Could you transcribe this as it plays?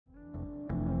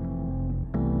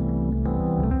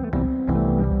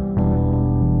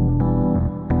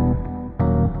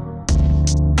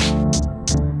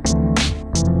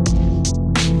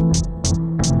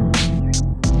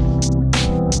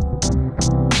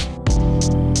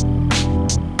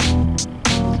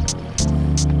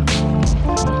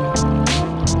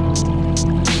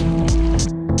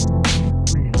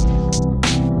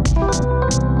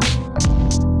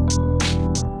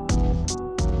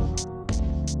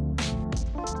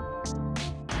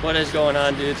What is going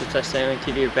on, dudes? It's Steelhead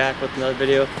TV back with another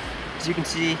video. As you can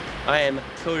see, I am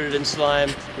coated in slime.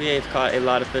 We have caught a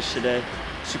lot of fish today.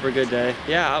 Super good day.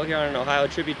 Yeah, out here on an Ohio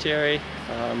tributary,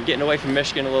 getting away from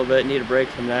Michigan a little bit. Need a break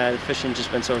from that. The fishing's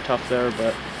just been so tough there,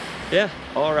 but yeah,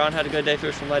 all around had a good day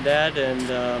fishing with my dad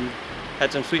and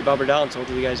had some sweet bobber down, so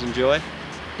hopefully you guys enjoy.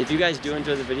 If you guys do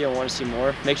enjoy the video and want to see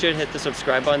more, make sure to hit the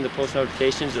subscribe button to post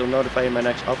notifications. It'll notify you of my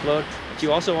next upload. If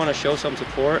you also want to show some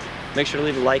support, make sure to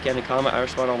leave a like and a comment. I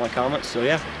respond to all my comments. So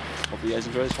yeah, hope you guys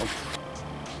enjoy this one.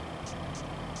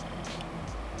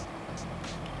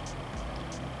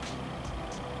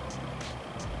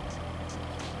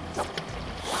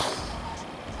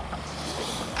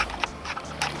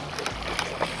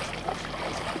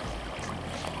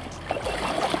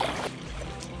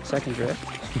 Second drip.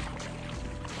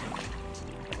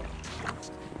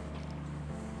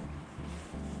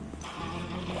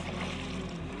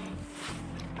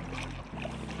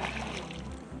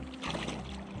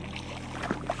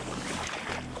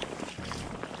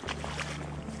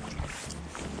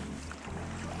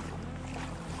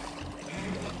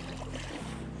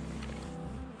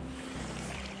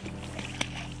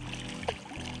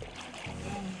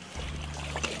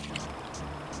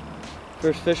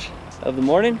 First fish of the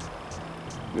morning.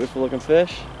 Beautiful looking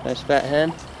fish. Nice fat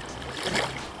hen.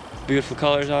 Beautiful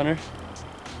colors on her.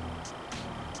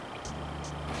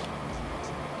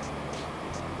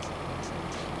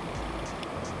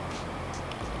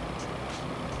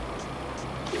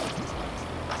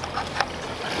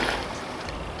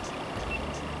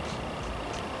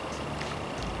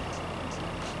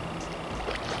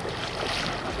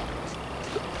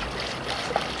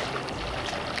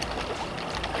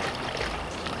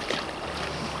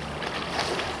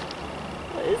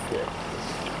 What is this?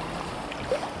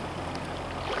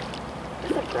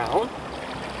 Is it brown?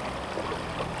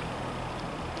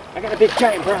 I got a big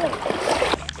giant brown.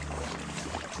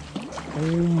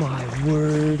 Oh my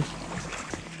word.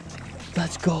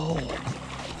 Let's go.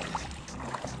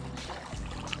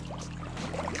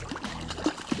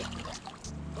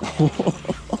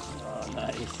 Oh,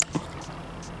 nice.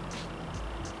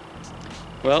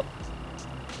 Well,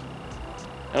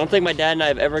 I don't think my dad and I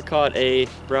have ever caught a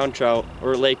brown trout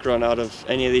or lake run out of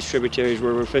any of these tributaries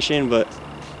where we're fishing, but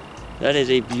that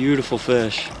is a beautiful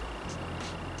fish.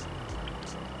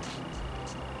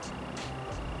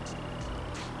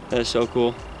 That is so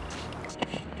cool.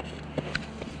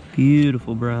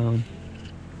 Beautiful brown.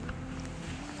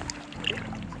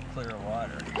 Clear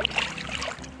water.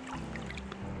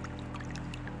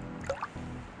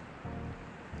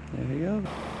 There we go.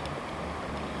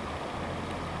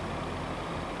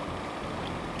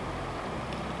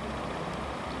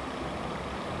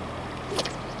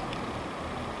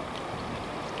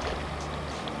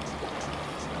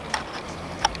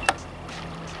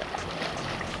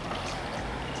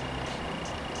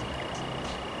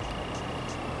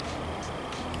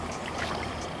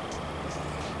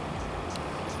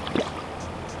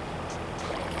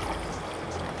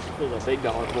 This is a big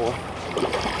dollar boy.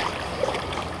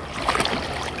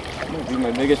 Might be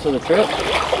my biggest of the trip.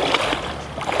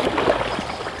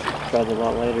 Try a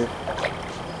lot later.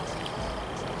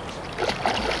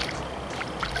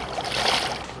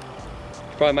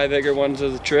 Probably my bigger ones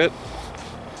of the trip.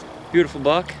 Beautiful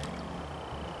buck.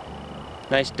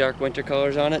 Nice dark winter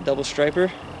colors on it, double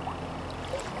striper.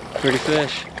 Pretty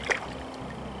fish.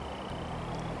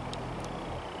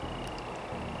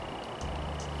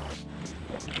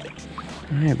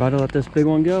 Alright, about to let this big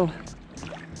one go.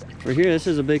 We're here, this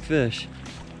is a big fish.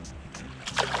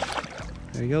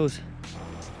 There he goes.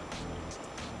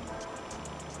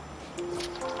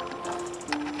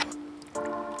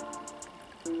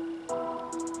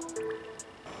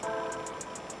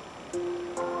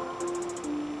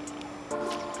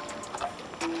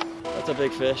 That's a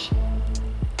big fish.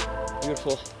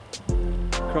 Beautiful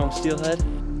chrome steelhead.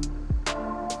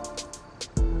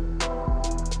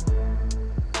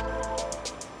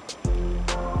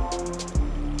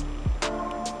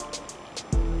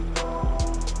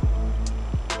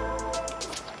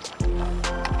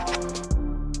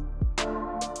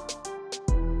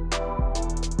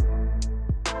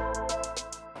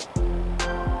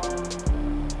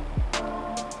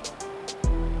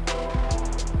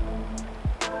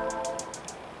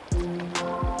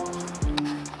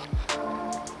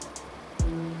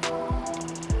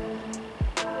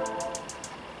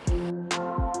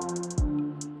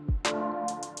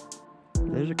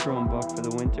 There's a chrome buck for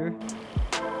the winter.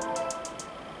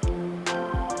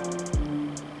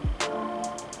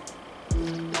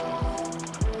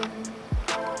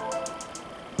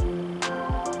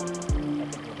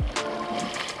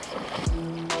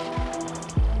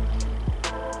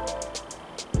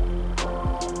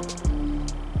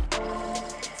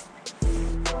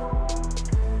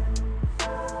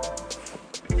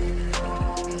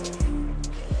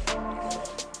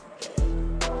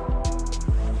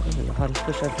 the hottest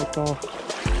fish I've hooked all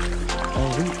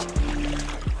week.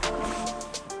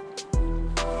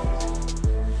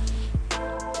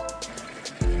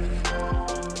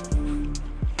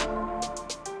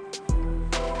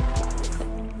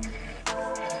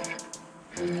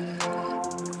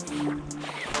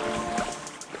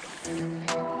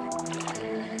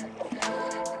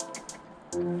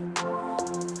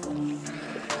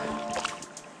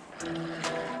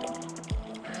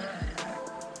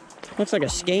 Looks like a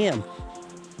scam.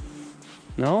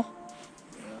 No?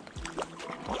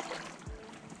 I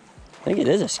think it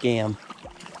is a scam.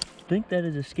 I think that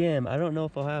is a scam. I don't know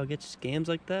if Ohio gets scams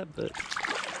like that, but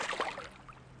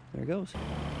there it goes.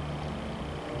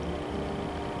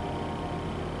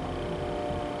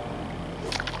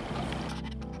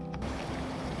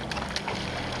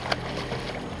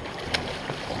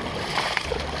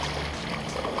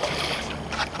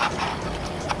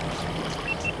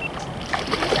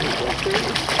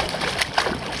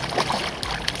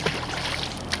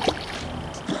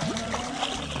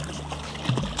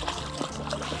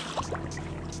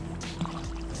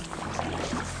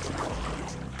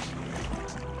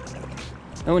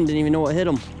 That one didn't even know what hit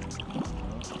him.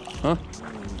 Huh?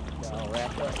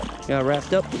 Got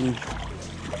wrapped up and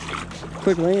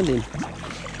quick landing.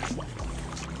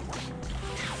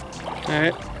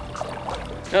 Alright.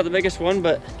 Not the biggest one,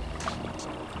 but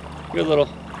good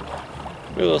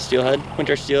little steelhead,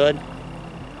 winter steelhead.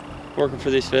 Working for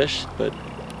these fish, but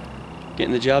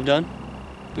getting the job done.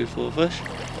 Beautiful little fish.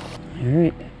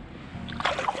 Alright.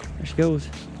 There she goes.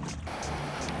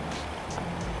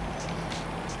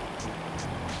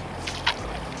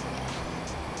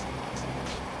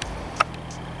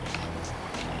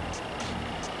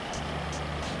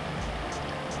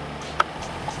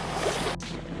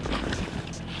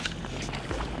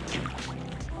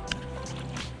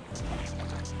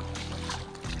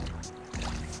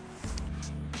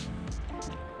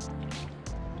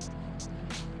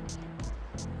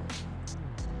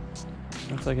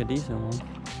 Looks like a decent one.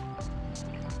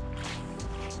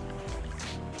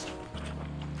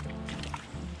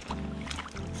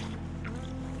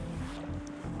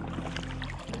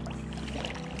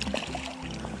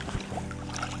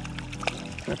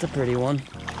 That's a pretty one.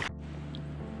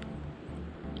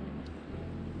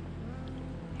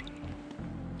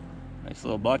 Nice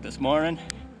little buck this morning.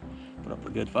 Put up a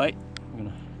good fight. I'm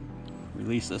gonna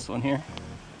release this one here.